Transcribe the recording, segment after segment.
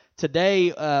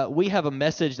Today, we have a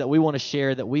message that we want to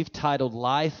share that we've titled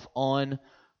Life on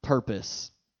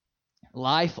Purpose.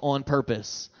 Life on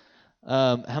Purpose.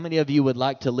 How many of you would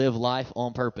like to live life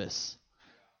on purpose?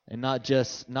 And not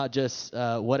just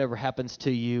whatever happens to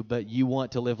you, but you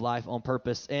want to live life on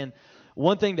purpose. And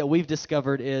one thing that we've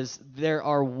discovered is there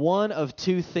are one of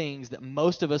two things that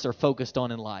most of us are focused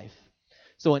on in life.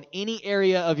 So in any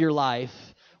area of your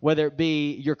life, whether it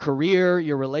be your career,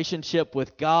 your relationship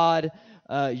with God,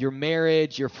 your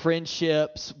marriage, your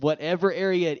friendships, whatever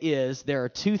area it is, there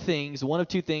are one of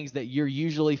two things that you're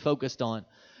usually focused on.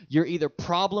 You're either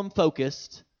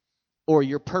problem-focused or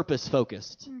you're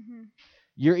purpose-focused. Mm-hmm.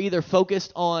 You're either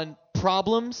focused on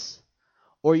problems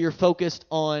or you're focused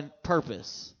on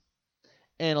purpose.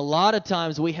 And a lot of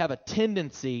times we have a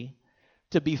tendency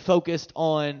to be focused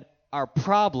on our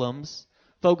problems,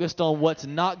 focused on what's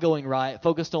not going right,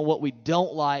 focused on what we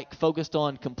don't like, focused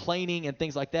on complaining and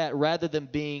things like that, rather than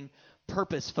being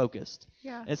purpose-focused.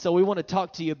 Yeah. And so we want to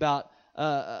talk to you about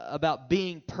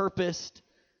being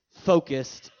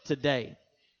purpose-focused today.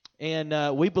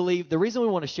 And we believe, the reason we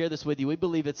want to share this with you, we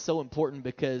believe it's so important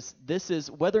because this is,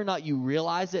 whether or not you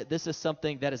realize it, this is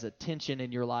something that is a tension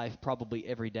in your life probably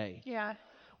every day. Yeah.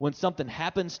 When something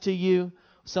happens to you,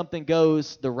 something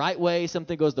goes the right way,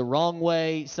 something goes the wrong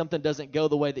way, something doesn't go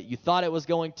the way that you thought it was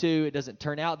going to, it doesn't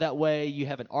turn out that way, you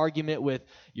have an argument with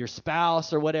your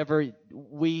spouse or whatever,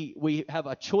 we have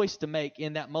a choice to make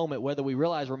in that moment, whether we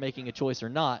realize we're making a choice or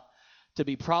not, to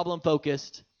be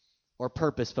problem-focused or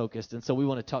purpose-focused. And so we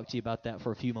want to talk to you about that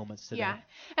for a few moments today. Yeah.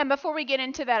 And before we get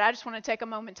into that, I just want to take a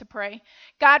moment to pray.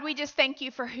 God, we just thank you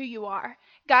for who you are.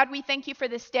 God, we thank you for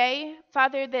this day.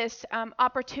 Father, this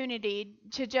opportunity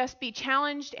to just be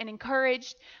challenged and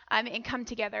encouraged and come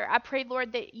together. I pray,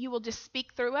 Lord, that you will just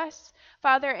speak through us,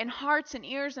 Father, and hearts and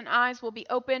ears and eyes will be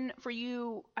open for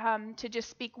you to just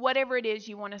speak whatever it is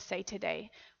you want to say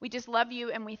today. We just love you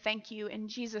and we thank you. In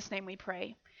Jesus' name we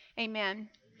pray. Amen.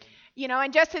 You know,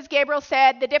 and just as Gabriel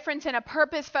said, the difference in a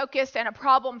purpose-focused and a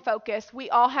problem-focused, we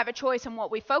all have a choice in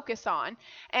what we focus on.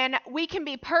 And we can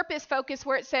be purpose-focused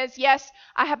where it says, yes,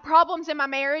 I have problems in my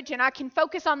marriage and I can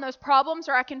focus on those problems,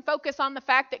 or I can focus on the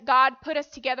fact that God put us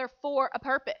together for a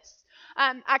purpose.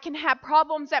 I can have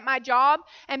problems at my job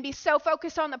and be so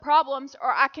focused on the problems,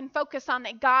 or I can focus on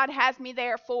that God has me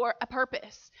there for a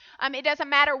purpose. It doesn't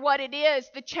matter what it is,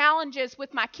 the challenges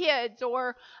with my kids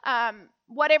or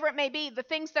whatever it may be, the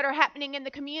things that are happening in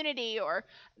the community, or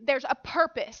there's a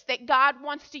purpose that God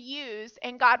wants to use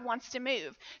and God wants to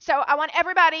move. So I want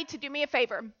everybody to do me a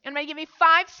favor. I'm going to give you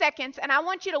 5 seconds, and I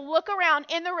want you to look around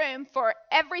in the room for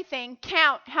everything.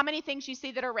 Count how many things you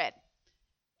see that are red.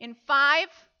 In 5,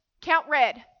 count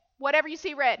red. Whatever you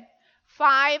see red.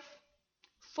 5,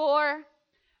 4,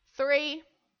 3,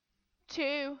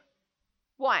 2,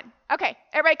 1. Okay,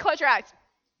 everybody close your eyes.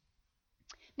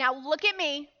 Now look at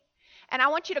me, and I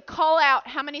want you to call out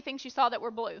how many things you saw that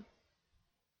were blue.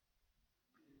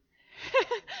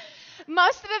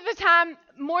 Most of the time,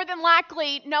 more than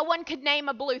likely, no one could name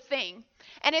a blue thing.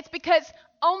 And it's because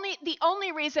the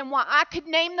only reason why I could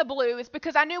name the blue is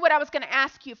because I knew what I was going to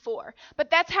ask you for. But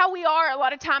that's how we are a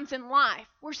lot of times in life.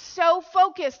 We're so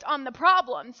focused on the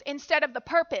problems instead of the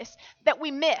purpose that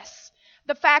we miss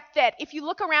the fact that if you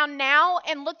look around now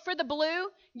and look for the blue,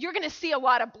 you're going to see a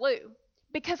lot of blue.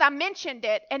 Because I mentioned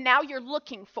it, and now you're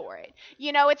looking for it.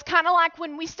 You know, it's kind of like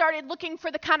when we started looking for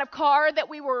the kind of car that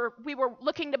we were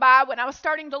looking to buy. When I was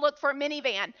starting to look for a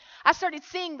minivan, I started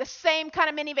seeing the same kind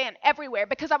of minivan everywhere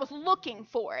because I was looking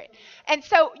for it. And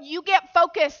so you get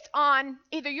focused on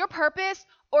either your purpose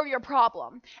or your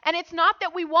problem. And it's not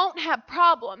that we won't have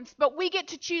problems, but we get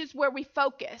to choose where we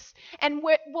focus. And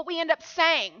what we end up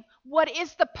saying, what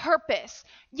is the purpose?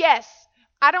 Yes,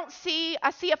 I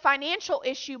see a financial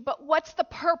issue, but what's the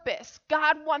purpose?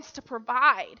 God wants to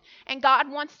provide, and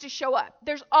God wants to show up.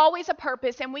 There's always a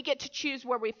purpose, and we get to choose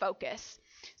where we focus.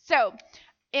 So,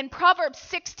 in Proverbs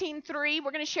 16:3, we're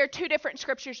going to share 2 different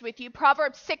scriptures with you.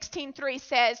 Proverbs 16:3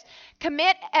 says,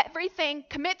 commit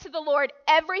to the Lord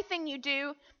everything you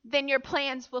do, then your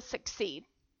plans will succeed.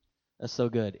 That's so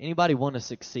good. Anybody want to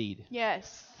succeed?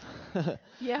 Yes.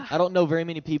 Yeah. I don't know very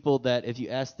many people that if you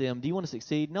ask them, do you want to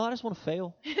succeed? No, I just want to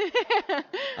fail.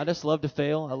 I just love to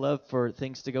fail. I love for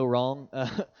things to go wrong.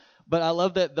 But I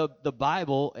love that the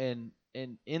Bible and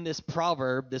in this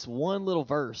proverb, this one little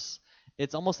verse,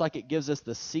 it's almost like it gives us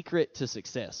the secret to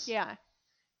success. Yeah.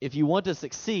 If you want to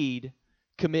succeed,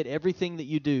 commit everything that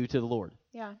you do to the Lord.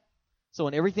 Yeah. So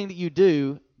in everything that you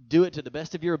do it to the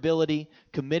best of your ability,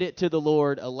 commit it to the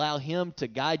Lord, allow Him to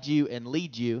guide you and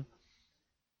lead you,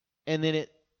 and then it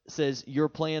says your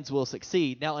plans will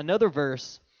succeed. Now another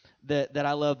verse that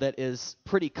I love that is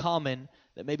pretty common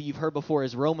that maybe you've heard before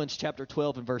is Romans chapter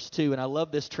 12 and verse 2. And I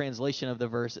love this translation of the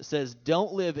verse. It says,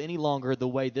 "Don't live any longer the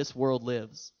way this world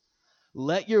lives.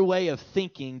 Let your way of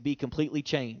thinking be completely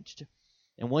changed."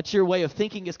 And once your way of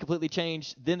thinking is completely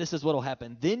changed, then this is what will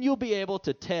happen. Then you'll be able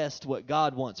to test what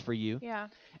God wants for you. Yeah.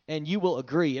 And you will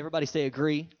agree. Everybody say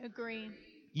agree. Agree.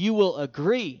 You will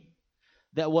agree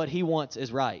that what he wants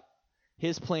is right.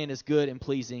 His plan is good and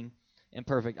pleasing and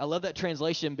perfect. I love that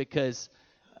translation because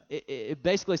it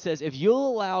basically says if you'll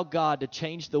allow God to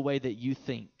change the way that you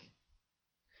think,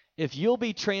 if you'll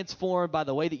be transformed by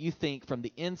the way that you think from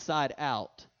the inside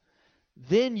out,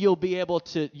 then you'll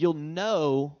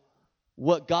know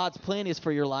what God's plan is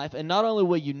for your life. And not only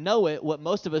will you know it, what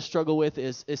most of us struggle with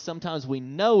is sometimes we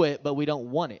know it, but we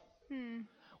don't want it.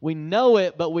 We know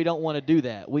it, but we don't want to do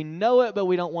that. We know it, but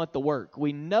we don't want the work.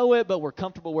 We know it, but we're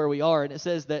comfortable where we are. And it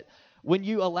says that when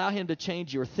you allow him to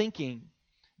change your thinking,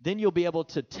 then you'll be able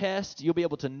to test, you'll be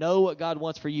able to know what God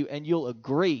wants for you, and you'll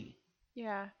agree.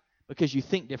 Yeah. Because you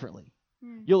think differently.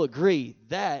 You'll agree,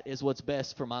 that is what's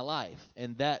best for my life,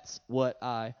 and that's what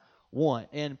I want.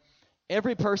 And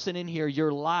every person in here,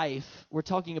 your life, we're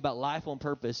talking about life on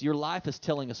purpose, your life is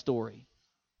telling a story.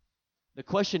 The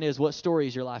question is, what story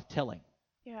is your life telling?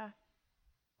 Yeah.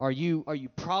 Are you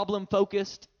problem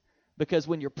focused? Because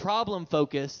when you're problem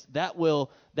focused, that will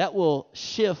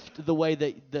shift the way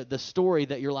that the story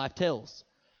that your life tells.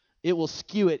 It will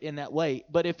skew it in that way.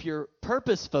 But if you're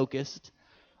purpose focused,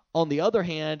 on the other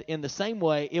hand, in the same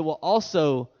way, it will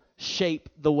also shape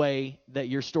the way that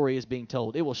your story is being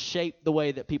told. It will shape the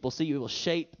way that people see you. It will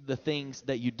shape the things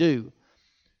that you do,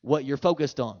 what you're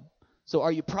focused on. So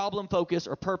are you problem focused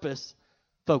or purpose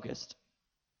focused?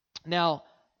 Now,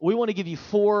 we want to give you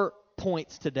 4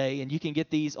 points today, and you can get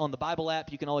these on the Bible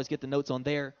app. You can always get the notes on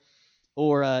there,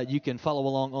 or you can follow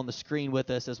along on the screen with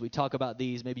us as we talk about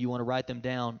these. Maybe you want to write them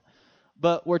down.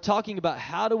 But we're talking about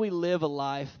how do we live a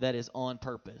life that is on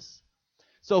purpose.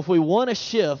 So if we want to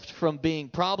shift from being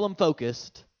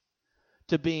problem-focused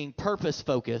to being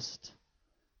purpose-focused,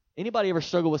 anybody ever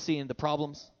struggle with seeing the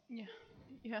problems?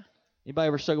 Yeah. Anybody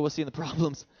ever struggle with seeing the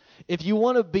problems? If you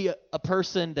want to be a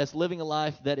person that's living a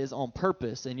life that is on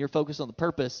purpose and you're focused on the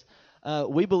purpose,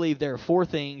 we believe there are 4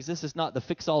 things. This is not the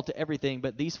fix-all to everything,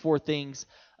 but these 4 things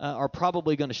are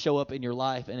probably going to show up in your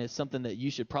life, and it's something that you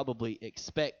should probably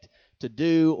expect to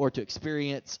do or to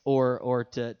experience or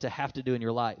to have to do in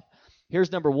your life.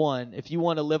 Here's number 1. If you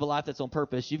want to live a life that's on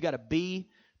purpose, you've got to be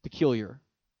peculiar.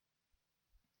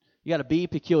 You got to be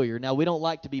peculiar. Now, we don't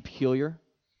like to be peculiar.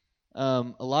 A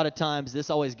lot of times, this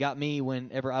always got me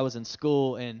whenever I was in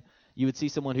school, and you would see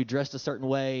someone who dressed a certain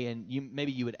way, and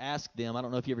maybe you would ask them, I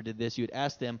don't know if you ever did this, you would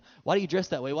ask them, why do you dress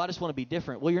that way? Well, I just want to be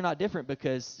different. Well, you're not different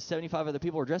because 75 other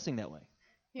people are dressing that way.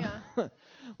 Yeah.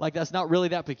 Like, that's not really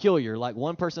that peculiar. Like,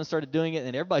 one person started doing it,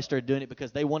 and everybody started doing it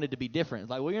because they wanted to be different. It's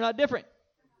like, well, you're not different.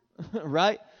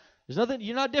 Right? There's nothing,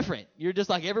 you're not different. You're just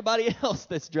like everybody else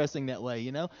that's dressing that way,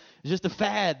 you know? It's just a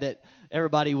fad that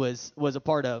everybody was a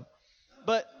part of.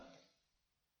 But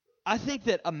I think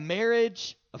that a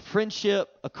marriage, a friendship,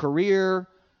 a career,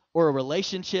 or a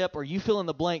relationship, or you fill in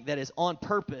the blank that is on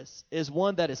purpose, is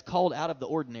one that is called out of the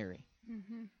ordinary.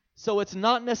 Mm-hmm. So it's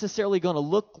not necessarily going to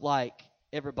look like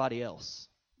everybody else.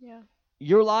 Yeah.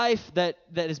 Your life that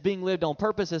is being lived on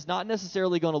purpose is not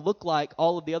necessarily going to look like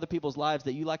all of the other people's lives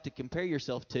that you like to compare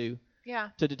yourself to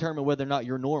determine whether or not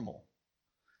you're normal.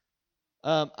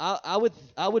 I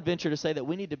would venture to say that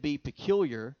we need to be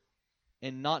peculiar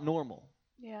and not normal.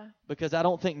 Yeah. Because I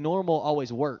don't think normal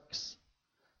always works.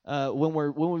 When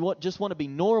we just want to be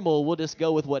normal, we'll just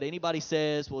go with what anybody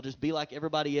says. We'll just be like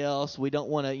everybody else. We don't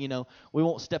want to, we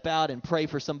won't step out and pray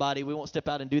for somebody. We won't step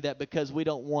out and do that because we're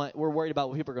worried about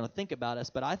what people are going to think about us.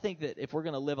 But I think that if we're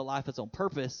going to live a life that's on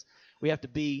purpose, we have to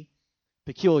be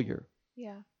peculiar.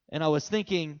 Yeah. And I was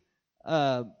thinking,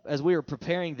 as we were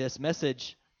preparing this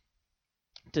message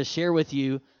to share with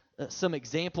you, some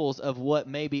examples of what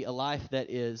maybe a life that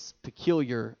is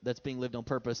peculiar, that's being lived on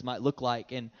purpose, might look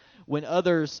like. And when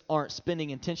others aren't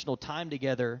spending intentional time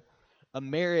together, a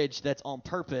marriage that's on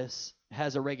purpose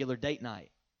has a regular date night.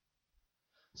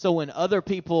 So when other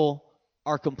people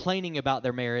are complaining about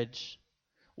their marriage,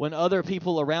 when other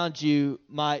people around you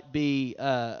might be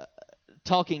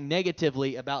talking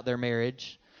negatively about their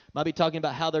marriage, might be talking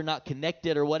about how they're not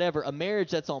connected or whatever, a marriage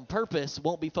that's on purpose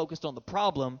won't be focused on the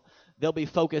problem. They'll be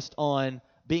focused on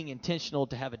being intentional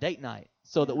to have a date night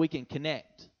so that we can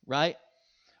connect, right?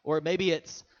 Or maybe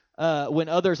it's when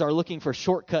others are looking for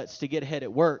shortcuts to get ahead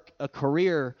at work, a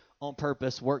career on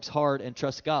purpose works hard and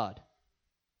trusts God.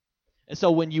 And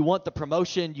so when you want the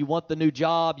promotion, you want the new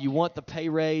job, you want the pay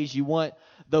raise, you want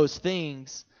those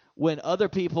things, when other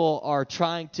people are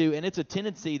trying to, and it's a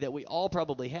tendency that we all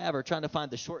probably have, are trying to find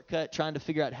the shortcut, trying to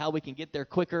figure out how we can get there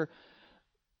quicker.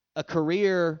 A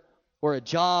career or a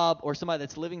job or somebody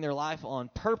that's living their life on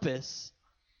purpose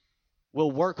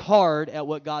will work hard at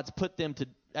what God's put them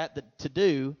to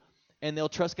do, and they'll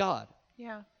trust God.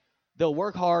 Yeah. They'll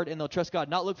work hard and they'll trust God.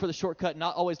 Not look for the shortcut,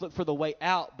 not always look for the way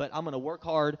out, but I'm going to work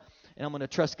hard and I'm going to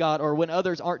trust God. Or when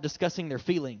others aren't discussing their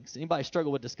feelings. Anybody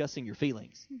struggle with discussing your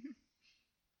feelings?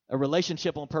 A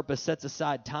relationship on purpose sets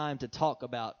aside time to talk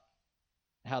about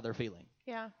how they're feeling.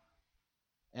 Yeah.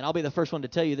 And I'll be the first one to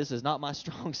tell you this is not my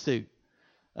strong suit.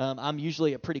 I'm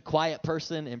usually a pretty quiet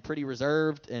person and pretty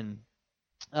reserved, and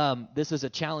this is a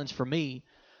challenge for me.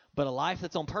 But a life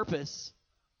that's on purpose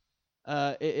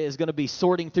is going to be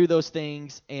sorting through those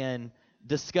things and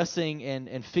discussing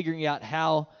and figuring out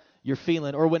how you're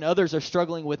feeling. Or when others are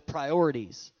struggling with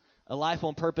priorities, a life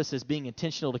on purpose is being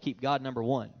intentional to keep God number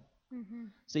one. Mm-hmm.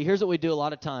 See, here's what we do a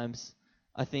lot of times,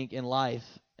 I think, in life,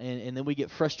 and then we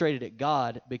get frustrated at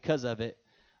God because of it.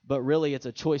 But really it's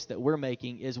a choice that we're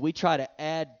making, is we try to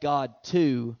add God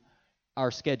to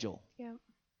our schedule. Yeah.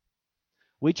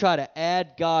 We try to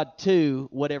add God to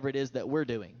whatever it is that we're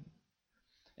doing.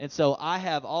 And so I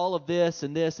have all of this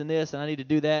and this and this, and I need to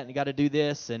do that, and you got to do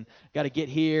this, and got to get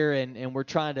here, and we're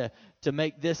trying to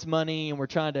make this money, and we're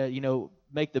trying to,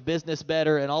 make the business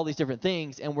better and all these different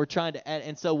things, and we're trying to add.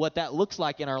 And so what that looks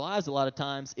like in our lives a lot of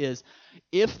times is,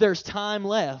 if there's time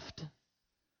left,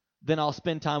 then I'll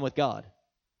spend time with God.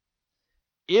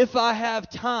 If I have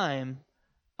time,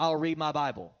 I'll read my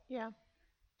Bible. Yeah.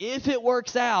 If it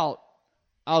works out,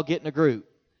 I'll get in a group.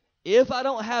 If I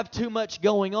don't have too much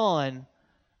going on,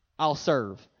 I'll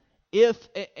serve.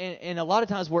 And a lot of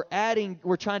times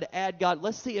we're trying to add God.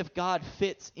 Let's see if God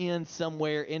fits in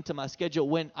somewhere into my schedule,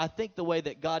 when I think the way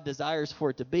that God desires for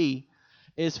it to be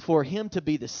is for him to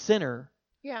be the center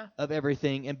of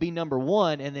everything and be number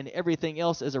one, and then everything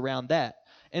else is around that.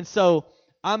 And so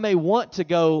I may want to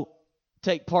go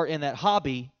take part in that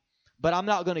hobby, but I'm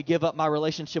not going to give up my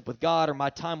relationship with God or my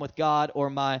time with God or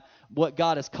what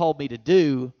God has called me to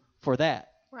do for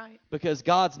that. Right. Because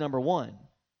God's number one.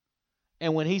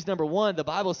 And when he's number one, the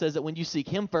Bible says that when you seek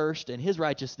him first and his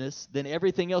righteousness, then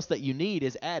everything else that you need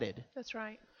is added. That's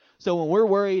right. So when we're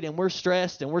worried and we're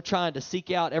stressed and we're trying to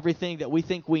seek out everything that we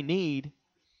think we need,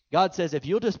 God says, if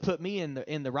you'll just put me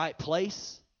in the right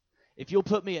place, if you'll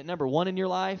put me at number one in your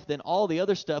life, then all the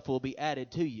other stuff will be added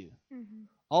to you. Mm-hmm.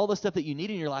 All the stuff that you need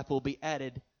in your life will be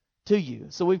added to you.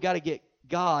 So we've got to get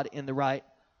God in the right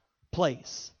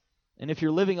place. And if you're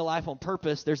living a life on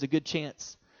purpose, there's a good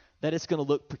chance that it's going to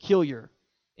look peculiar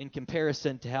in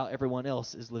comparison to how everyone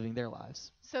else is living their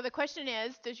lives. So the question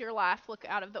is, does your life look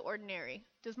out of the ordinary?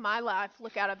 Does my life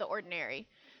look out of the ordinary?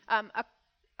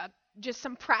 Just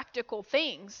some practical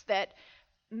things that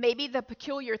maybe the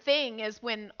peculiar thing is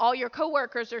when all your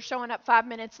coworkers are showing up 5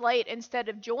 minutes late, instead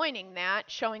of joining that,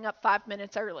 showing up 5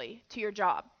 minutes early to your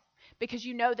job. Because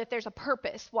you know that there's a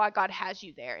purpose why God has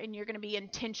you there, and you're going to be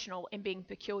intentional in being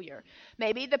peculiar.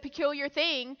 Maybe the peculiar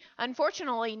thing,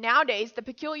 unfortunately, nowadays, the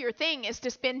peculiar thing is to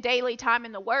spend daily time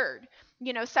in the Word.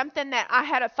 Something that I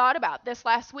had a thought about this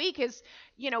last week is,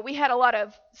 we had a lot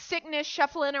of sickness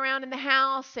shuffling around in the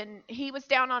house, and he was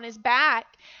down on his back,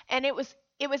 and it was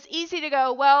easy to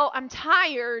go, well, I'm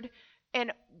tired,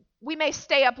 and we may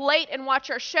stay up late and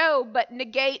watch our show, but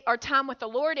negate our time with the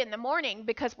Lord in the morning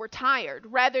because we're tired,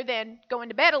 rather than going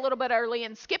to bed a little bit early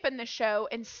and skipping the show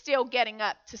and still getting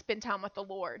up to spend time with the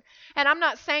Lord. And I'm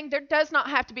not saying there does not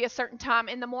have to be a certain time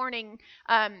in the morning.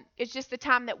 It's just the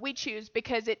time that we choose,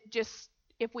 because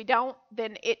if we don't,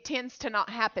 then it tends to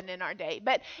not happen in our day.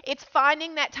 But it's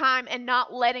finding that time and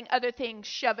not letting other things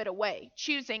shove it away,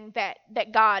 choosing that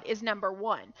God is number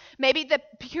one. Maybe the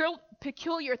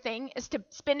peculiar thing is to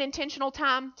spend intentional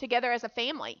time together as a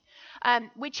family.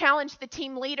 We challenged the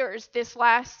team leaders this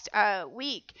last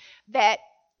week that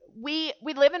we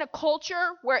live in a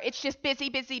culture where it's just busy,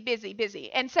 busy, busy,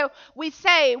 busy. And so we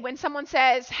say, when someone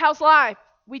says, how's life?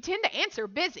 We tend to answer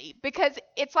busy, because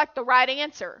it's like the right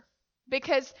answer,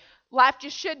 because life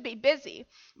just should be busy.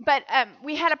 But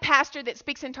we had a pastor that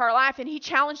speaks into our life, and he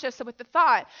challenged us with the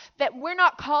thought that we're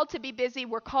not called to be busy,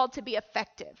 we're called to be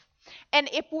effective. And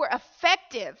if we're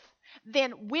effective,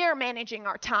 then we're managing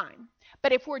our time.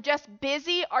 But if we're just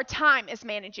busy, our time is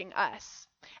managing us.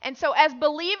 And so as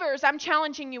believers, I'm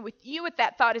challenging you with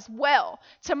that thought as well.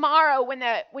 Tomorrow,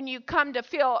 when you come to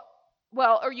feel,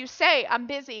 or you say, I'm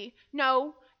busy,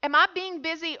 no, am I being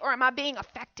busy or am I being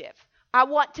effective? I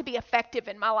want to be effective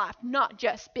in my life, not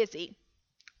just busy.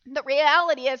 The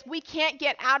reality is we can't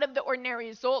get out of the ordinary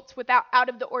results without out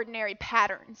of the ordinary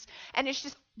patterns. And it's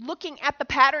just looking at the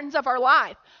patterns of our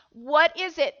life. What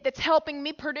is it that's helping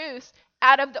me produce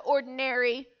out of the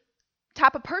ordinary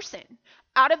type of person,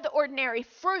 out of the ordinary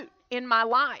fruit in my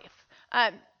life?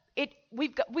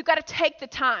 We've got to take the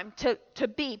time to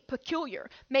be peculiar.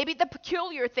 Maybe the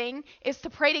peculiar thing is to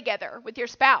pray together with your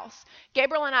spouse.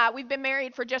 Gabriel and I, we've been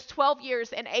married for just 12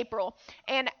 years in April.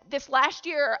 And this last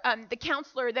year, the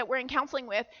counselor that we're in counseling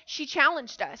with, she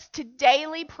challenged us to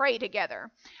daily pray together.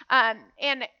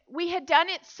 And we had done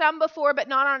it some before, but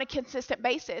not on a consistent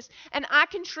basis. And I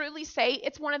can truly say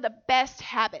it's one of the best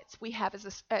habits we have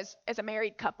as a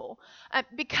married couple,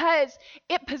 because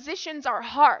it positions our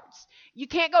hearts. You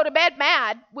can't go to bed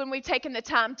mad when we've taken the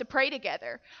time to pray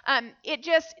together.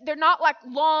 They're not like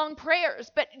long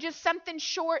prayers, but just something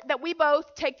short that we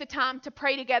both take the time to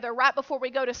pray together right before we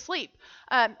go to sleep.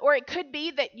 Or it could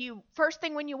be that you, first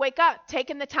thing when you wake up,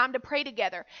 taking the time to pray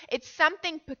together. It's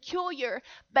something peculiar,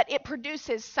 but it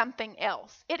produces something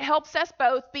else. It helps us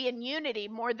both be in unity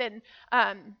more than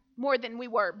we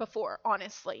were before,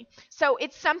 honestly. So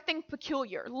it's something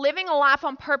peculiar. Living a life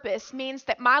on purpose means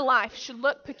that my life should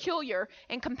look peculiar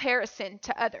in comparison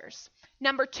to others.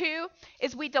 Number 2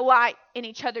 is we delight in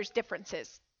each other's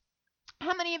differences.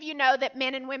 How many of you know that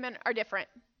men and women are different?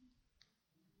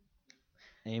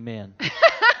 Amen.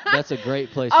 That's a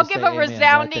great place I'll to give say a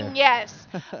resounding right yes.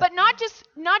 But not just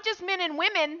men and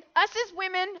women, us as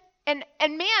women and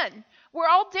men. We're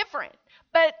all different.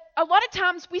 But a lot of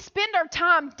times we spend our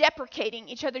time deprecating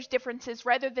each other's differences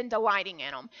rather than delighting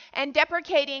in them. And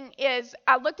deprecating is,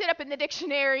 I looked it up in the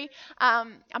dictionary.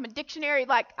 I'm a dictionary,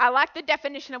 I like the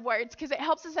definition of words because it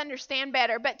helps us understand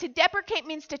better. But to deprecate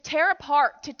means to tear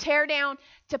apart, to tear down,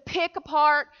 to pick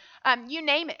apart, you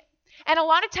name it. And a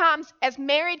lot of times as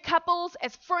married couples,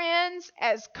 as friends,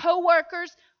 as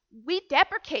co-workers, we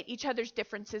deprecate each other's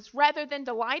differences rather than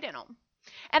delight in them.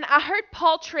 And I heard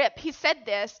Paul Tripp, he said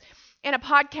this in a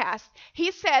podcast.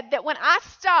 He said that when I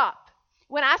stop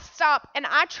and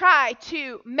I try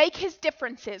to make his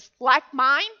differences like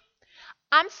mine,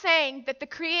 I'm saying that the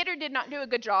Creator did not do a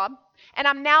good job, and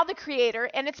I'm now the Creator,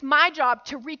 and it's my job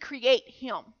to recreate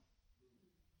him.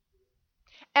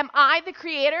 Am I the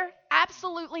Creator?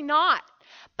 Absolutely not.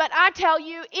 But I tell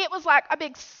you, it was like a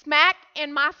big smack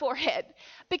in my forehead,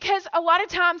 because a lot of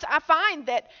times I find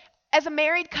that as a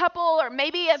married couple, or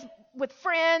maybe as with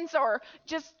friends or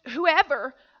just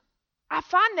whoever, I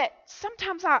find that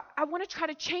sometimes I want to try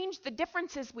to change the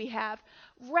differences we have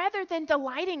rather than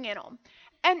delighting in them.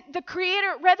 And the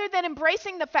Creator, rather than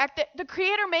embracing the fact that the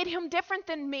Creator made him different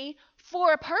than me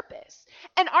for a purpose.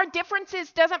 And our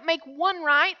differences doesn't make one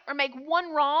right or make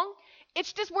one wrong.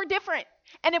 It's just we're different.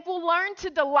 And if we'll learn to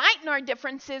delight in our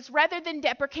differences rather than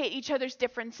deprecate each other's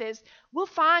differences, we'll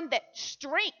find that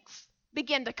strengths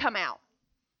begin to come out.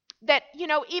 That,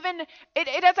 even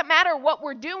it doesn't matter what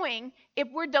we're doing, if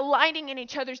we're delighting in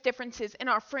each other's differences in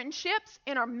our friendships,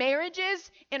 in our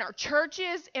marriages, in our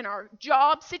churches, in our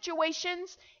job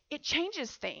situations, it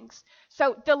changes things.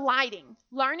 So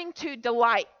learning to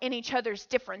delight in each other's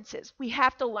differences. We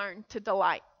have to learn to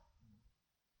delight.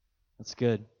 That's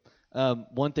good.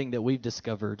 One thing that we've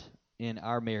discovered in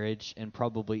our marriage, and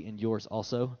probably in yours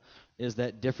also, is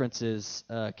that differences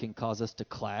can cause us to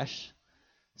clash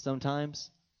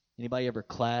sometimes. Anybody ever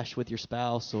clash with your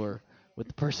spouse or with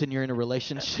the person you're in a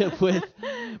relationship with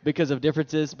because of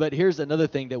differences? But here's another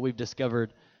thing that we've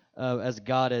discovered as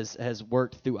God has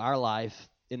worked through our life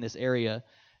in this area,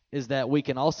 is that we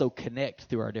can also connect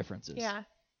through our differences. Yeah.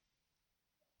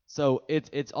 So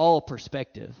it's all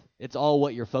perspective. It's all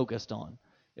what you're focused on.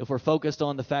 If we're focused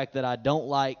on the fact that I don't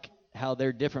like how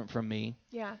they're different from me,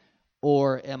 yeah,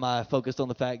 or am I focused on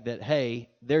the fact that, hey,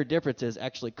 their differences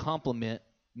actually complement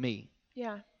me?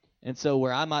 Yeah. And so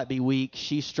where I might be weak,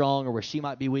 she's strong, or where she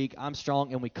might be weak, I'm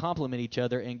strong, and we complement each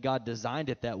other, and God designed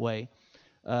it that way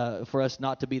for us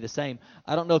not to be the same.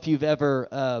 I don't know if you've ever,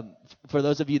 for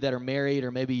those of you that are married,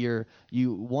 or maybe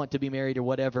you want to be married or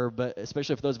whatever, but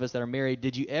especially for those of us that are married,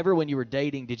 did you ever, when you were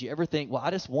dating, did you ever think, well,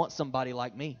 I just want somebody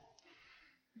like me?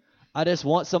 I just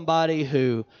want somebody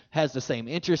who has the same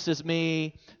interests as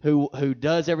me, who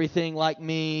does everything like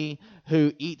me,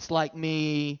 who eats like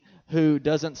me, who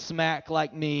doesn't smack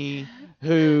like me,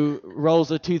 who rolls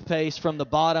a toothpaste from the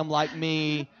bottom like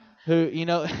me, who,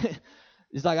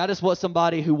 it's like, I just want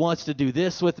somebody who wants to do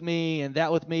this with me and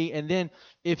that with me. And then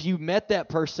if you met that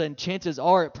person, chances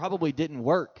are it probably didn't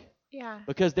work. Yeah.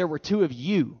 Because there were two of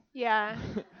you. Yeah.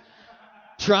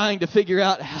 Trying to figure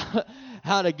out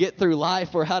how to get through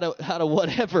life, or how to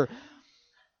whatever.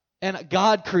 And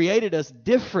God created us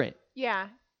different. Yeah.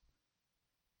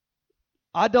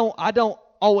 I don't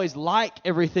always like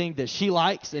everything that she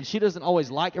likes, and she doesn't always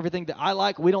like everything that I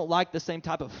like. We don't like the same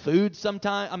type of food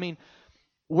sometimes. I mean,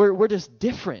 we're just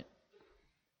different.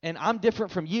 And I'm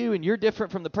different from you, and you're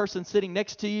different from the person sitting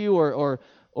next to you,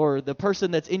 or the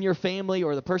person that's in your family,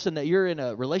 or the person that you're in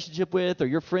a relationship with, or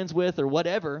you're friends with, or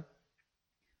whatever.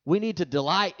 We need to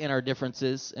delight in our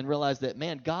differences and realize that,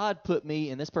 man, God put me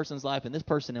in this person's life and this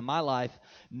person in my life,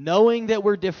 knowing that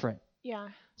we're different, Yeah.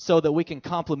 so that we can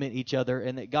complement each other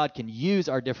and that God can use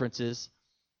our differences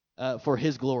for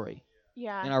His glory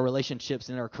Yeah. in our relationships,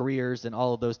 in our careers, and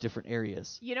all of those different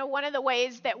areas. You know, one of the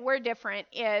ways that we're different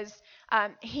is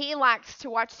he likes to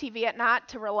watch TV at night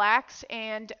to relax,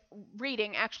 and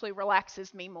reading actually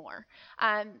relaxes me more.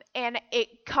 And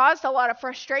it caused a lot of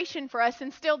frustration for us,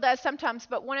 and still does sometimes.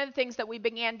 But one of the things that we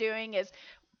began doing is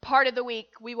part of the week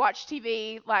we watch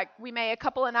TV, like we may a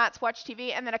couple of nights watch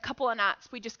TV, and then a couple of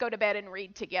nights we just go to bed and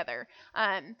read together.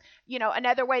 You know,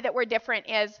 another way that we're different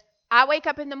is I wake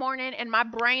up in the morning and my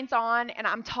brain's on and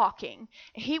I'm talking.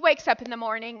 He wakes up in the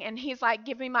morning and he's like,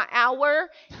 give me my hour.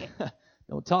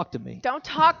 Don't talk to me. Don't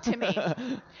talk to me.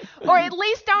 Or at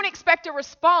least don't expect a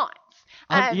response.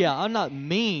 I'm not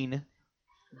mean,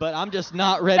 but I'm just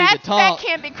not ready to talk. That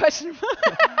can't be questionable.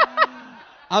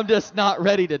 I'm just not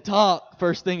ready to talk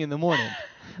first thing in the morning.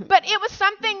 But it was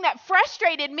something that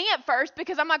frustrated me at first,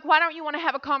 because I'm like, why don't you want to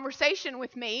have a conversation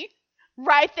with me?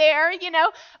 Right there, you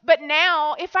know. But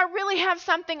now, if I really have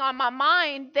something on my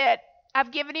mind that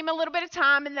I've given him a little bit of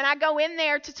time, and then I go in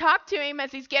there to talk to him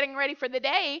as he's getting ready for the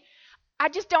day, I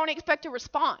just don't expect a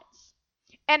response.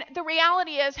 And the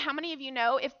reality is, how many of you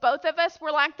know, if both of us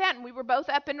were like that and we were both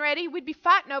up and ready, we'd be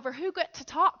fighting over who got to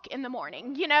talk in the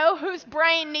morning, you know, whose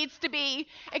brain needs to be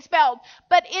expelled.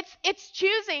 But it's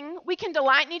choosing. We can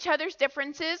delight in each other's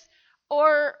differences,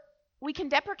 or we can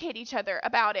deprecate each other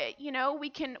about it. You know, we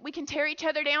can tear each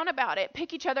other down about it,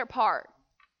 pick each other apart.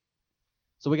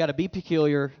 So we got to be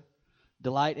peculiar,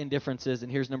 delight in differences,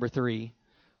 and here's number 3.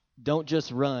 Don't just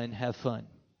run, have fun.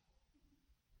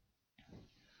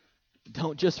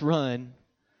 Don't just run,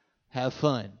 have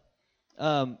fun.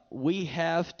 We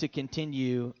have to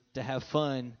continue to have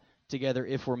fun together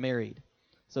if we're married.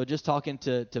 So just talking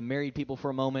to married people for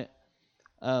a moment,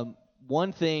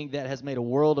 one thing that has made a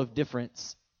world of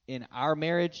difference in our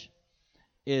marriage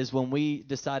is when we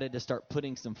decided to start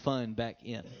putting some fun back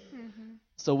in. Mm-hmm.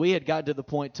 So we had gotten to the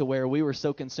point to where we were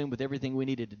so consumed with everything we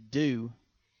needed to do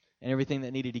and everything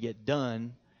that needed to get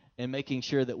done, and making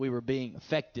sure that we were being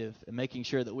effective and making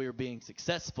sure that we were being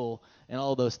successful and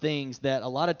all those things, that a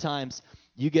lot of times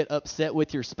you get upset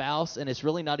with your spouse, and it's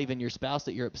really not even your spouse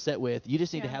that you're upset with. You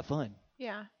just need to have fun.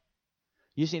 Yeah.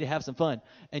 You just need to have some fun.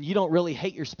 And you don't really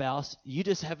hate your spouse. You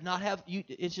just have not have you.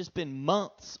 It's just been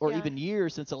months or even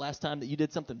years since the last time that you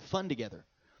did something fun together.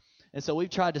 And so we've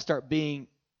tried to start being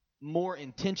more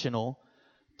intentional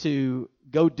to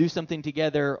go do something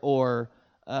together, or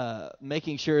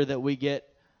making sure that we get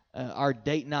our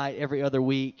date night every other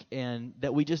week, and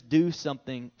that we just do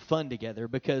something fun together.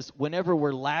 Because whenever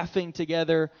we're laughing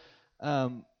together,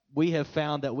 we have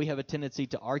found that we have a tendency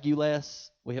to argue less.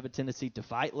 We have a tendency to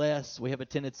fight less. We have a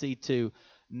tendency to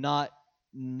not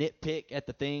nitpick at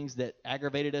the things that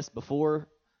aggravated us before,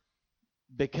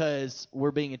 because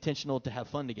we're being intentional to have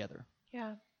fun together.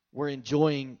 Yeah. We're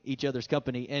enjoying each other's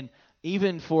company. And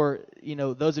even for,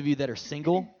 those of you that are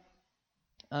single,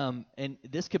 and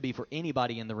this could be for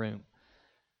anybody in the room,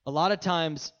 a lot of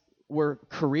times we're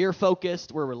career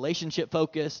focused, we're relationship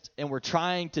focused, and we're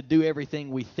trying to do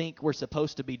everything we think we're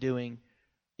supposed to be doing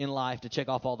in life to check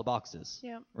off all the boxes.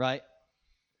 Yeah. Right?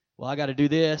 Well, I got to do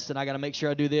this, and I got to make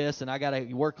sure I do this, and I got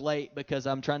to work late because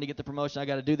I'm trying to get the promotion. I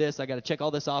got to do this. I got to check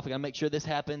all this off. I got to make sure this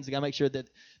happens. I got to make sure that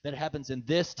it happens in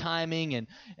this timing, and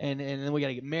then we got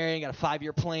to get married. Got a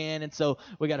 5-year plan, and so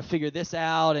we got to figure this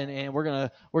out, and we're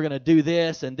gonna do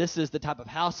this, and this is the type of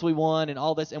house we want, and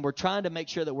all this, and we're trying to make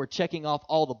sure that we're checking off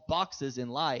all the boxes in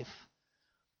life,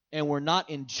 and we're not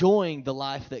enjoying the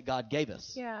life that God gave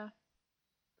us. Yeah.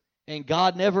 And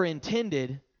God never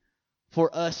intended for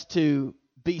us to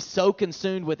be so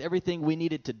consumed with everything we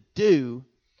needed to do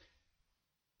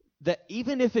that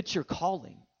even if it's your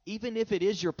calling, even if it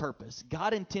is your purpose,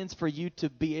 God intends for you to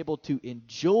be able to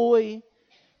enjoy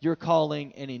your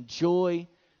calling and enjoy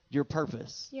your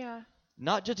purpose. Yeah.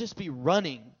 Not just be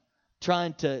running,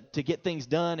 trying to get things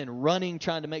done, and running,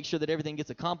 trying to make sure that everything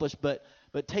gets accomplished, but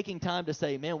taking time to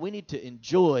say, man, we need to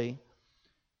enjoy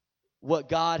what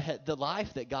the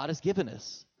life that God has given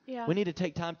us. Yeah. We need to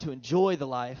take time to enjoy the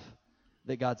life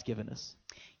that God's given us.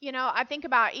 I think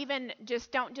about even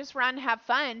just don't just run, have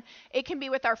fun. It can be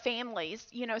with our families.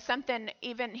 Something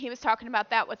even he was talking about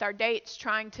that with our dates,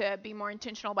 trying to be more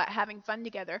intentional about having fun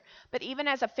together. But even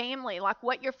as a family, like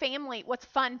what's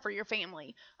fun for your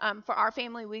family? For our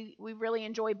family, we really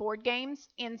enjoy board games.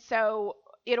 And so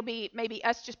it'll be maybe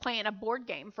us just playing a board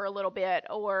game for a little bit,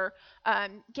 or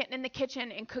getting in the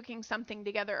kitchen and cooking something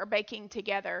together or baking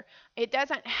together. It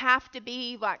doesn't have to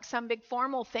be like some big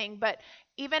formal thing, but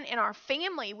even in our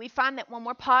family, we find that when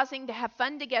we're pausing to have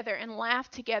fun together and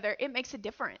laugh together, it makes a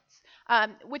difference.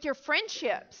 With your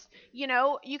friendships,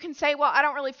 you can say, well, I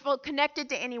don't really feel connected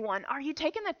to anyone. Are you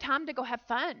taking the time to go have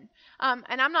fun?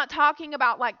 And I'm not talking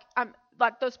about like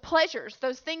those pleasures,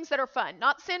 those things that are fun,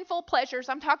 not sinful pleasures.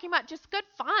 I'm talking about just good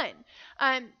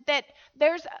fun. That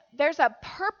there's a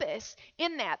purpose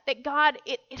in that God,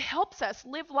 it helps us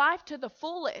live life to the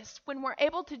fullest when we're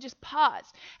able to just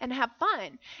pause and have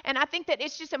fun. And I think that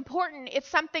it's just important. It's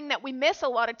something that we miss a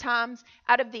lot of times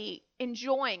out of the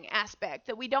enjoying aspect,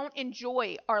 that we don't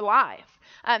enjoy our life.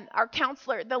 Our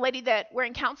counselor, the lady that we're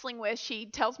in counseling with, she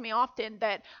tells me often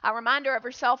that I remind her of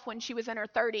herself when she was in her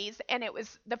 30s, and it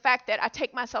was the fact that I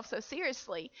take myself so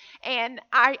seriously. And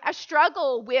I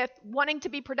struggle with wanting to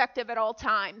be productive at all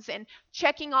times and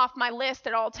checking off my list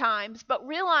at all times, but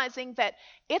realizing that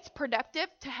it's productive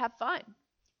to have fun.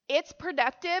 It's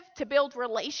productive to build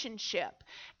relationship.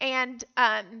 And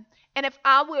if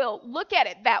I will look at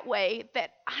it that way,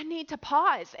 that I need to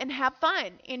pause and have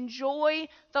fun, enjoy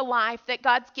the life that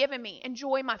God's given me,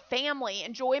 enjoy my family,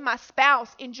 enjoy my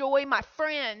spouse, enjoy my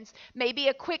friends, maybe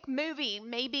a quick movie,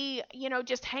 maybe,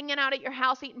 just hanging out at your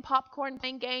house eating popcorn,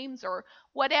 playing games or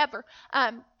whatever,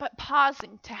 but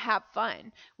pausing to have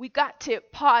fun. We've got to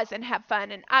pause and have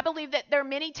fun. And I believe that there are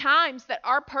many times that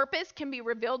our purpose can be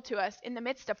revealed to us in the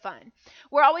midst of fun.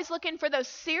 We're always looking for those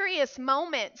serious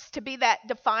moments to be that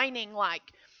defining, like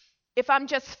if I'm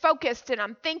just focused and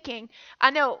I'm thinking. I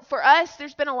know for us,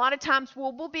 there's been a lot of times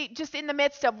we'll be just in the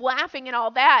midst of laughing and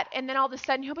all that, and then all of a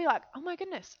sudden he'll be like, oh my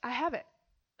goodness, I have it.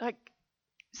 Like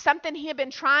something he had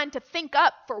been trying to think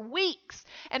up for weeks,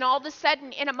 and all of a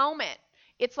sudden in a moment,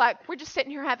 it's like we're just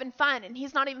sitting here having fun, and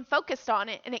he's not even focused on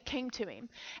it, and it came to him.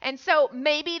 And so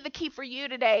maybe the key for you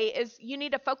today is you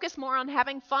need to focus more on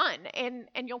having fun, and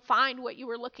you'll find what you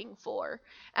were looking for.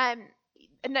 And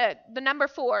the number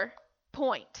 4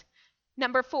 point.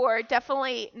 Number 4,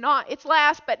 definitely not, it's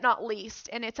last but not least,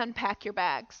 and it's unpack your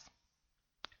bags.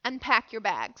 Unpack your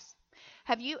bags.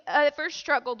 Have you ever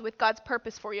struggled with God's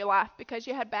purpose for your life because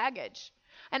you had baggage?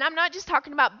 And I'm not just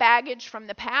talking about baggage from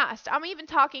the past. I'm even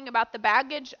talking about the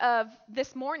baggage of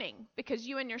this morning because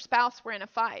you and your spouse were in a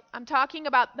fight. I'm talking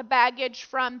about the baggage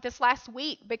from this last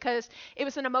week because it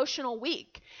was an emotional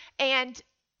week. And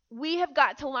we have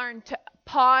got to learn to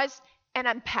pause and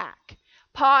unpack.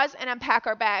 Pause and unpack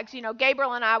our bags.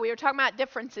 Gabriel and I, we were talking about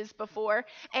differences before.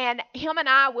 And him and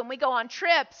I, when we go on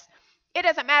trips, it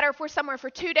doesn't matter if we're somewhere for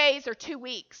 2 days or 2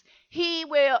 weeks. He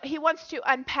wants to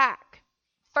unpack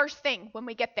first thing when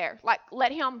we get there. Like,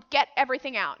 let him get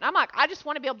everything out. And I'm like, I just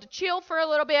want to be able to chill for a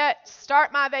little bit,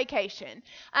 start my vacation,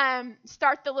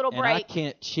 start the little break. And I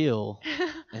can't chill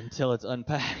until it's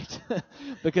unpacked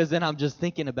because then I'm just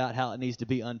thinking about how it needs to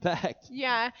be unpacked.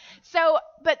 Yeah. So,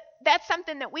 but that's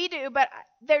something that we do, but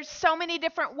there's so many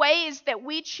different ways that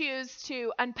we choose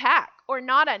to unpack or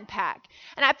not unpack.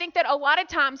 And I think that a lot of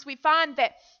times we find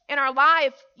that in our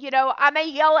life, I may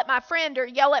yell at my friend or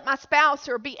yell at my spouse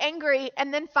or be angry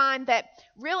and then find that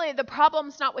really the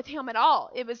problem's not with him at all.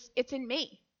 It's in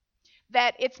me.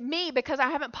 That it's me because I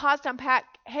haven't paused to unpack,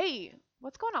 hey,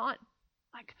 what's going on?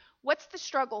 Like, what's the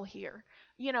struggle here?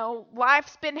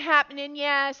 Life's been happening,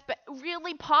 yes, but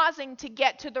really pausing to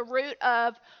get to the root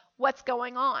of what's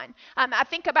going on. I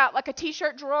think about like a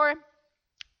t-shirt drawer.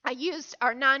 I used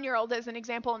our 9-year-old as an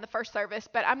example in the first service,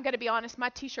 but I'm going to be honest, my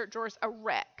t-shirt drawer's a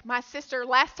wreck. My sister,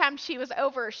 last time she was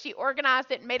over, she organized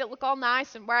it and made it look all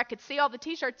nice and where I could see all the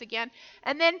t-shirts again.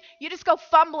 And then you just go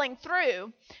fumbling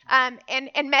through and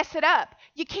mess it up.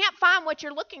 You can't find what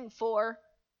you're looking for,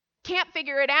 can't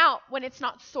figure it out when it's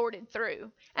not sorted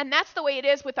through. And that's the way it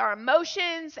is with our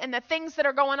emotions and the things that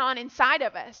are going on inside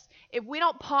of us. If we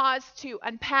don't pause to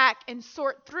unpack and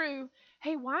sort through,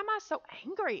 hey, why am I so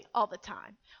angry all the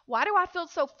time? Why do I feel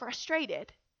so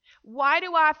frustrated? Why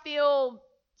do I feel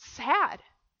sad?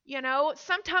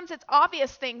 Sometimes it's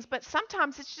obvious things, but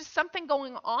sometimes it's just something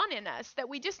going on in us that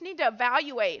we just need to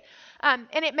evaluate. And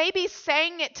it may be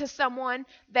saying it to someone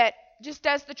that just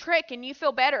does the trick and you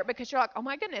feel better because you're like, oh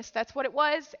my goodness, that's what it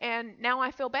was, and now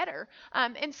I feel better.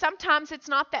 And sometimes it's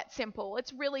not that simple.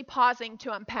 It's really pausing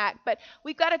to unpack, but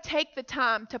we've got to take the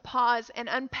time to pause and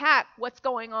unpack what's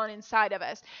going on inside of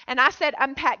us. And I said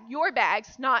unpack your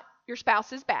bags, not your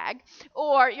spouse's bag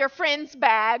or your friend's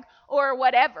bag or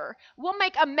whatever. We'll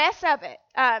make a mess of it.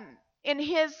 In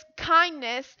his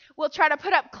kindness, we'll try to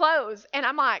put up clothes, and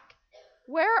I'm like,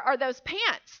 where are those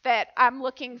pants that I'm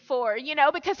looking for?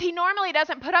 Because he normally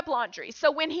doesn't put up laundry.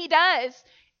 So when he does,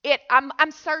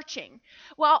 I'm searching.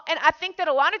 Well, and I think that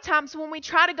a lot of times when we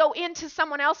try to go into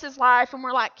someone else's life and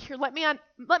we're like, here, let me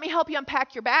help you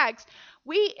unpack your bags,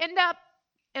 we end up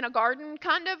in a garden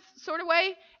kind of sort of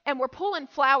way, and we're pulling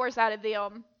flowers out of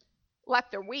them like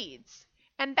they're weeds.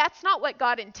 And that's not what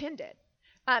God intended.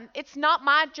 It's not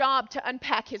my job to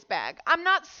unpack his bag. I'm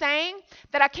not saying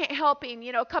that I can't help him.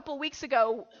 A couple of weeks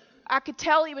ago, I could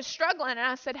tell he was struggling, and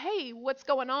I said, hey, what's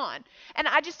going on? And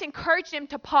I just encouraged him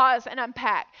to pause and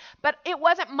unpack. But it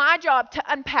wasn't my job to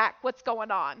unpack what's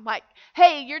going on. Like,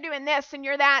 hey, you're doing this and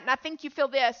you're that, and I think you feel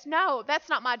this. No, that's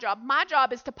not my job. My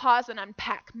job is to pause and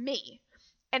unpack me.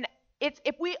 And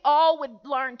if we all would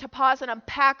learn to pause and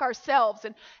unpack ourselves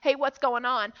and, hey, what's going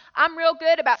on? I'm real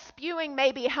good about spewing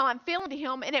maybe how I'm feeling to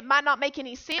him, and it might not make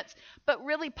any sense, but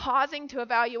really pausing to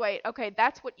evaluate, okay,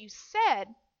 that's what you said.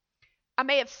 I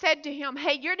may have said to him,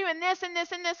 hey, you're doing this and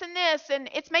this and this and this,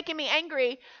 and it's making me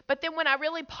angry. But then when I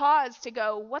really pause to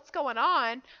go, what's going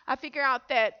on? I figure out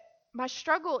that my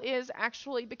struggle is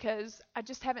actually because I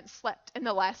just haven't slept in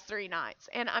the last 3 nights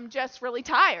and I'm just really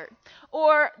tired.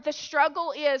 Or the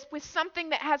struggle is with something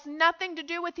that has nothing to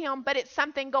do with him, but it's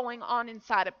something going on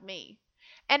inside of me.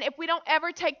 And if we don't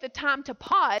ever take the time to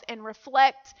pause and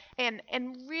reflect and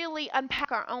really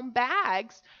unpack our own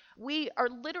bags, we are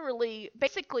literally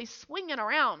basically swinging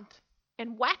around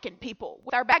and whacking people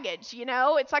with our baggage.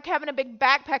 It's like having a big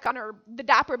backpack on, or the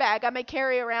diaper bag I may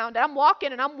carry around. I'm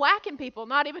walking and I'm whacking people,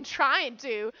 not even trying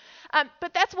to.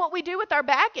 But that's what we do with our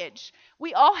baggage.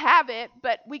 We all have it,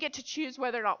 but we get to choose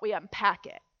whether or not we unpack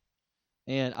it.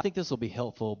 And I think this will be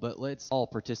helpful, but let's all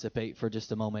participate for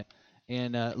just a moment.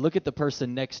 And look at the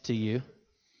person next to you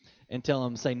and tell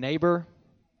them, say, neighbor,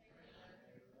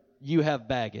 you have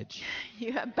baggage.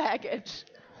 You have baggage.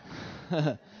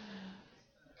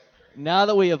 Now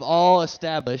that we have all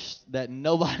established that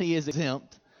nobody is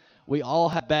exempt, we all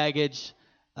have baggage.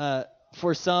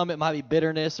 For some, it might be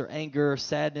bitterness or anger,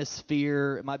 sadness,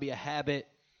 fear. It might be a habit,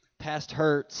 past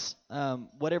hurts,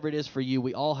 whatever it is for you.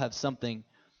 We all have something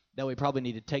that we probably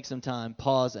need to take some time,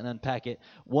 pause, and unpack it.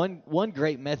 One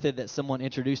great method that someone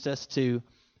introduced us to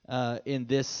in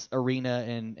this arena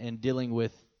and dealing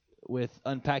with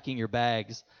unpacking your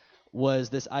bags was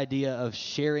this idea of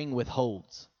sharing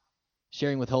withholds.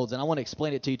 Sharing withholds. And I want to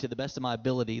explain it to you to the best of my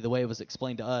ability, the way it was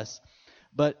explained to us.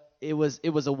 But it was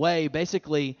a way,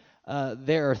 basically,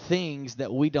 there are things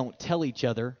that we don't tell each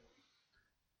other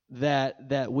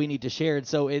that we need to share. And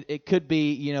so it could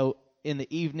be, in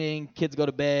the evening, kids go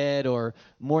to bed, or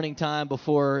morning time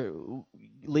before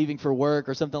leaving for work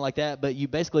or something like that. But you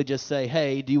basically just say,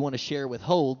 hey, do you want to share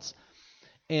withholds?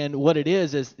 And what it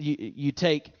is you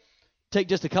take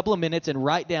just a couple of minutes and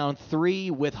write down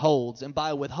 3 withholds. And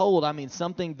by withhold, I mean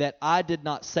something that I did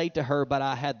not say to her, but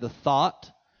I had the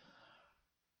thought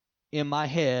in my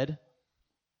head.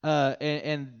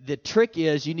 And the trick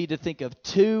is you need to think of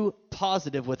 2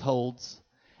 positive withholds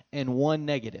and 1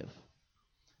 negative.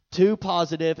 2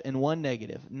 positive and 1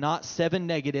 negative, not 7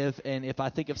 negative. And if I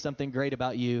think of something great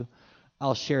about you,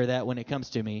 I'll share that when it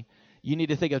comes to me. You need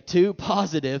to think of 2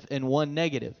 positive and 1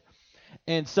 negative.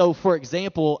 And so, for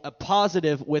example, a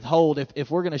positive withhold,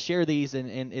 if we're going to share these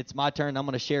and it's my turn, I'm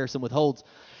going to share some withholds.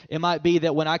 It might be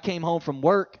that when I came home from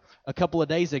work a couple of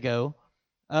days ago,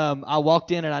 I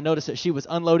walked in and I noticed that she was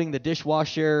unloading the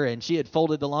dishwasher and she had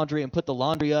folded the laundry and put the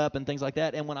laundry up and things like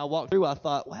that. And when I walked through, I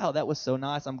thought, wow, that was so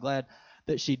nice. I'm glad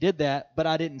that she did that, but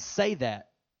I didn't say that.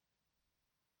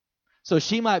 So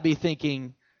she might be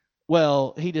thinking,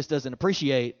 well, he just doesn't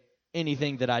appreciate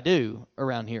anything that I do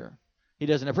around here. He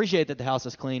doesn't appreciate that the house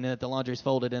is clean and that the laundry's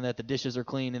folded and that the dishes are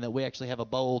clean and that we actually have a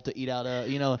bowl to eat out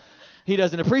of. He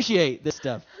doesn't appreciate this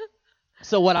stuff.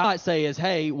 So what I might say is,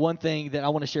 hey, one thing that I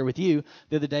want to share with you,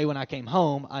 the other day when I came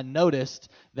home, I noticed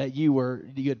that you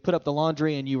had put up the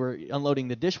laundry and you were unloading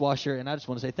the dishwasher, and I just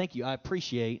want to say thank you. I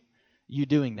appreciate you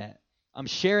doing that. I'm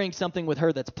sharing something with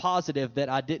her that's positive that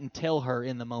I didn't tell her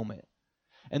in the moment.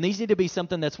 And these need to be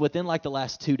something that's within like the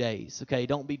last 2 days, okay?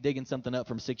 Don't be digging something up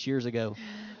from 6 years ago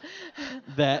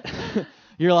that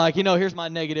you're like, here's my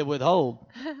negative withhold,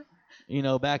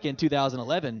 back in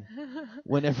 2011,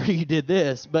 whenever you did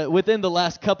this. But within the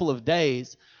last couple of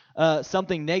days,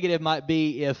 Something negative might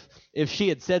be if she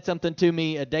had said something to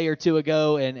me a day or two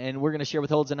ago, and we're going to share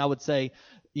withholds, and I would say,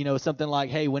 something like,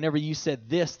 hey, whenever you said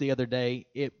this the other day,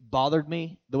 it bothered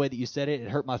me the way that you said it. It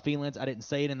hurt my feelings. I didn't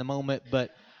say it in the moment,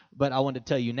 but I wanted to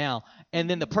tell you now. And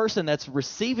then the person that's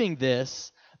receiving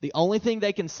this, the only thing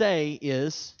they can say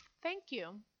is, Thank you.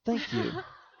 thank you.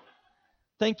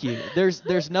 Thank you.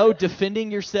 There's no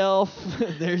defending yourself.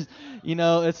 There's,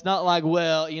 it's not like,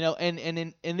 well,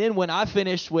 and then when I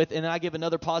finish with, and I give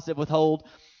another positive withhold,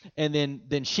 and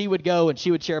then she would go and she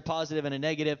would share a positive and a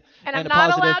negative. And I'm a not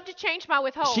positive. allowed to change my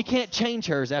withhold. She can't change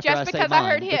hers after Just I say because mine I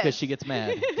heard his. because she gets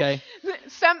mad. Okay.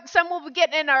 Some will be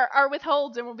getting in our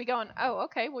withholds and we'll be going, oh,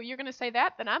 okay, well, you're going to say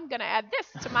that, then I'm going to add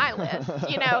this to my list.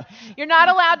 You're not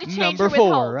allowed to change Number your 4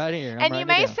 withholds. right here. And you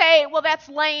may say, well, that's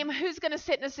lame. Who's going to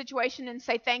sit in a situation and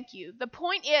say thank you? The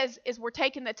point is we're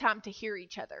taking the time to hear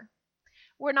each other.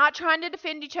 We're not trying to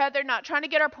defend each other, not trying to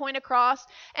get our point across.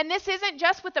 And this isn't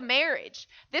just with a marriage.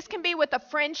 This can be with a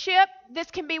friendship. This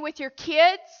can be with your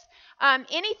kids.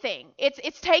 Anything.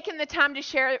 It's taking the time to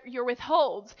share your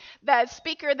withholds. The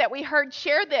speaker that we heard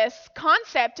share this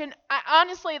concept, and I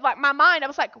honestly, like my mind, I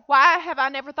was like, why have I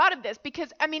never thought of this?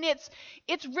 Because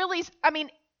it's really,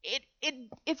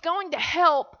 it's going to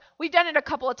help. We've done it a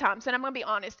couple of times, and I'm going to be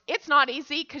honest. It's not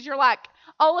easy because you're like,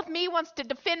 all of me wants to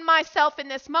defend myself in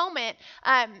this moment,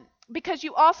 because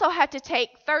you also have to take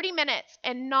 30 minutes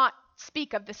and not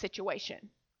speak of the situation.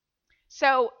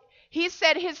 So he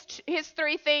said his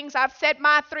 3 things. I've said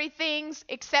my 3 things,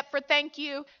 except for thank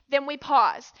you. Then we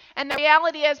pause. And the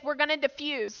reality is we're going to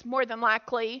diffuse more than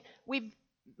likely. We've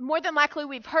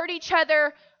heard each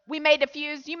other. We may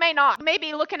diffuse. You may not. You may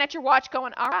be looking at your watch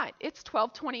going, all right, it's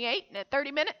 12:28 and at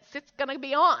 30 minutes it's going to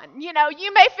be on. You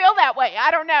may feel that way. I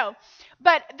don't know.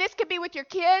 But this could be with your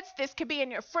kids. This could be in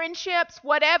your friendships,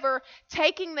 whatever.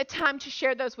 Taking the time to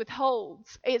share those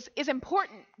withholds is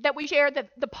important, that we share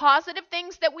the positive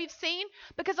things that we've seen,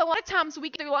 because a lot of times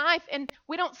we get through life and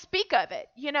we don't speak of it.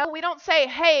 We don't say,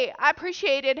 hey, I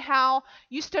appreciated how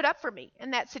you stood up for me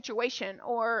in that situation,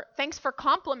 or thanks for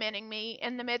complimenting me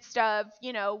in the midst of,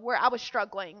 where I was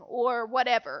struggling or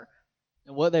whatever.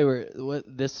 And what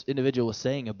this individual was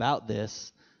saying about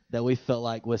this that we felt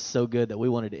like was so good that we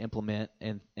wanted to implement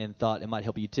and thought it might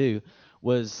help you too,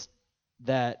 was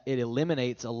that it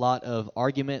eliminates a lot of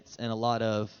arguments and a lot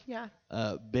of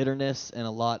bitterness and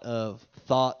a lot of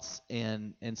thoughts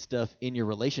and stuff in your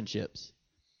relationships.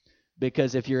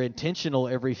 Because if you're intentional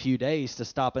every few days to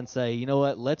stop and say, you know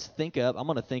what, I'm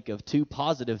going to think of 2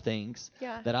 positive things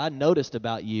that I noticed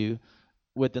about you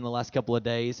within the last couple of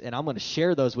days, and I'm going to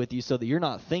share those with you so that you're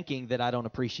not thinking that I don't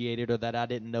appreciate it or that I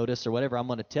didn't notice or whatever. I'm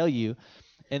going to tell you.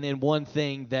 And then one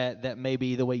thing that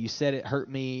maybe the way you said it hurt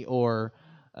me or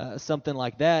something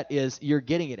like that is you're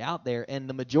getting it out there. And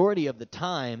the majority of the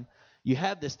time, you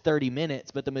have this 30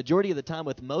 minutes, but the majority of the time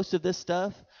with most of this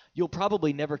stuff, you'll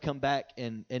probably never come back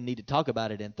and need to talk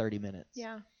about it in 30 minutes.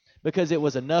 Yeah. Because it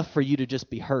was enough for you to just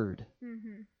be heard.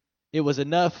 Mm-hmm. It was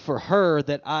enough for her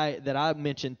that I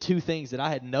mentioned 2 things that I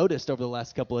had noticed over the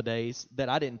last couple of days that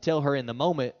I didn't tell her in the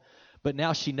moment, but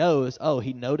now she knows, oh,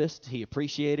 he noticed, he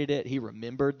appreciated it, he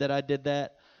remembered that I did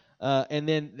that. And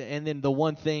then the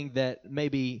one thing that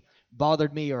maybe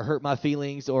bothered me or hurt my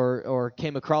feelings or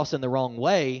came across in the wrong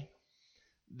way,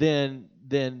 then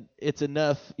it's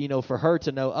enough, for her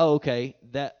to know, oh, okay,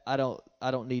 that I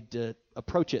don't need to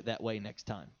approach it that way next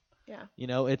time. Yeah.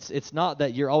 It's not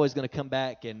that you're always going to come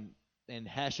back and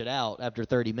hash it out after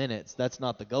 30 minutes. That's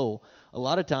not the goal. A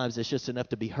lot of times it's just enough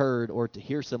to be heard or to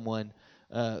hear someone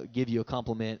give you a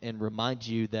compliment and remind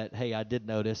you that, hey, I did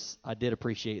notice, I did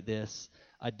appreciate this,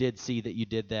 I did see that you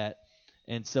did that.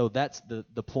 And so that's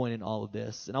the point in all of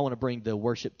this. And I want to bring the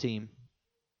worship team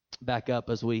back up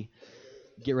as we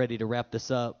get ready to wrap this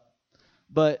up.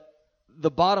 But the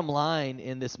bottom line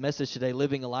in this message today,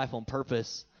 living a life on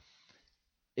purpose,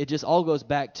 it just all goes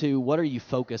back to, what are you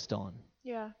focused on?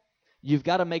 Yeah. You've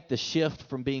got to make the shift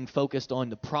from being focused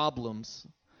on the problems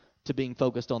to being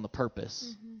focused on the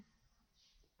purpose. Mm-hmm.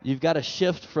 You've got to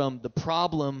shift from the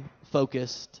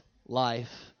problem-focused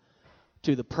life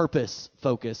to the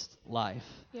purpose-focused life.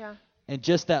 Yeah. And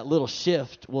just that little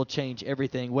shift will change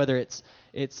everything, whether it's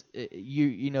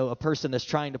a person that's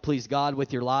trying to please God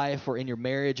with your life or in your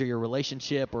marriage or your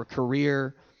relationship or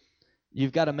career.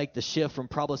 You've got to make the shift from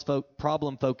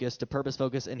problem focus to purpose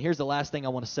focus. And here's the last thing I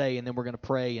want to say, and then we're going to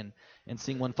pray and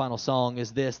sing one final song,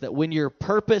 is this, that when you're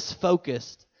purpose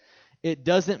focused, it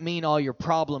doesn't mean all your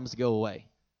problems go away.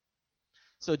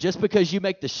 So just because you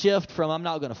make the shift from, I'm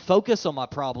not going to focus on my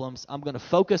problems, I'm going to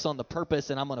focus on the purpose,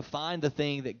 and I'm going to find the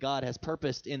thing that God has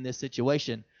purposed in this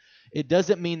situation, it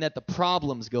doesn't mean that the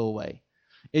problems go away.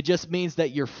 It just means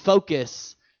that your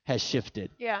focus has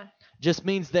shifted. Yeah. Just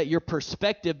means that your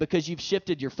perspective, because you've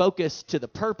shifted your focus to the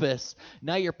purpose,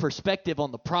 now your perspective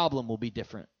on the problem will be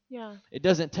different. Yeah. It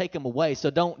doesn't take them away. So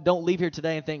don't leave here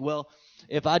today and think, well,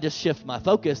 if I just shift my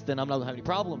focus, then I'm not going to have any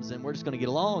problems, and we're just going to get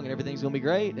along, and everything's going to be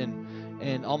great,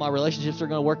 and all my relationships are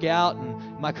going to work out,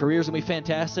 and my career's going to be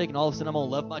fantastic, and all of a sudden I'm going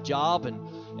to love my job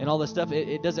and all this stuff.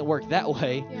 It doesn't work that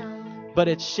way. Yeah. But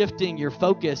it's shifting your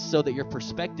focus so that your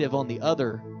perspective on the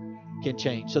other can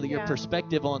change, so that your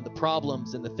perspective on the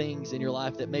problems and the things in your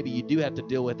life that maybe you do have to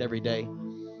deal with every day,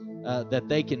 that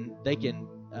they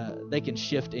can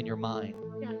shift in your mind.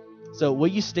 Yeah. So will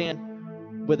you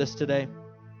stand with us today?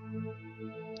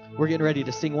 We're getting ready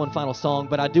to sing one final song,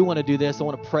 but I do want to do this. I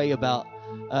want to pray about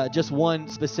just one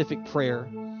specific prayer.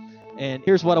 And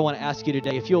here's what I want to ask you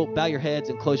today. If you'll bow your heads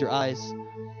and close your eyes.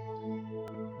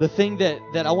 The thing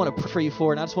that I want to pray for you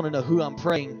for, and I just want to know who I'm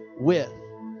praying with,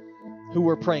 who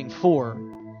we're praying for.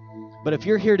 But if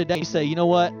you're here today, you say, you know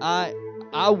what, I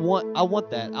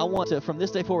want that. I want to, from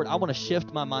this day forward, I want to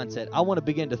shift my mindset. I want to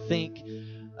begin to think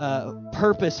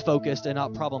purpose-focused and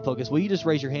not problem-focused. Will you just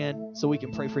raise your hand so we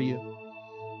can pray for you?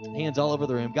 Hands all over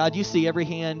the room. God, you see every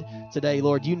hand today,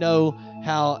 Lord. You know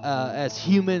how, as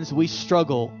humans, we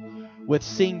struggle with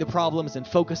seeing the problems and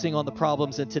focusing on the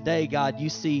problems. And today, God, you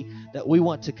see that we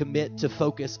want to commit to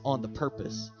focus on the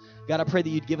purpose. God, I pray that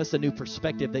you'd give us a new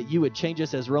perspective, that you would change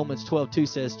us, as Romans 12:2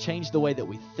 says, change the way that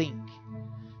we think.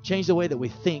 Change the way that we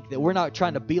think, that we're not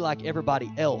trying to be like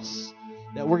everybody else,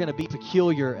 that we're going to be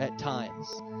peculiar at times,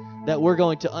 that we're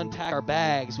going to unpack our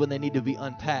bags when they need to be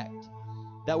unpacked,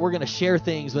 that we're going to share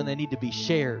things when they need to be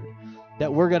shared,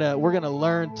 that we're going to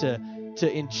learn to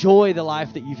enjoy the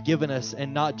life that you've given us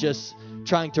and not just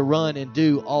trying to run and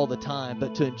do all the time,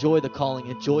 but to enjoy the calling,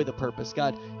 enjoy the purpose.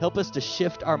 God, help us to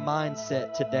shift our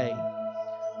mindset today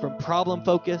from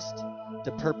problem-focused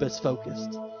to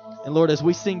purpose-focused. And Lord, as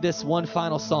we sing this one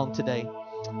final song today,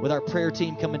 with our prayer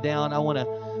team coming down, I want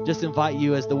to just invite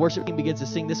you, as the worship team begins to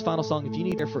sing this final song, if you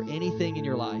need prayer for anything in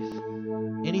your life,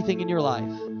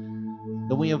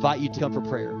 then we invite you to come for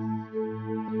prayer.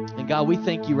 And God, we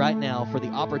thank you right now for the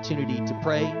opportunity to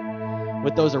pray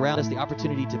with those around us, the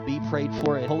opportunity to be prayed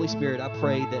for. And Holy Spirit, I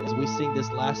pray that as we sing this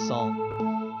last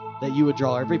song, that you would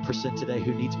draw every person today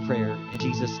who needs prayer. In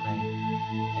Jesus' name.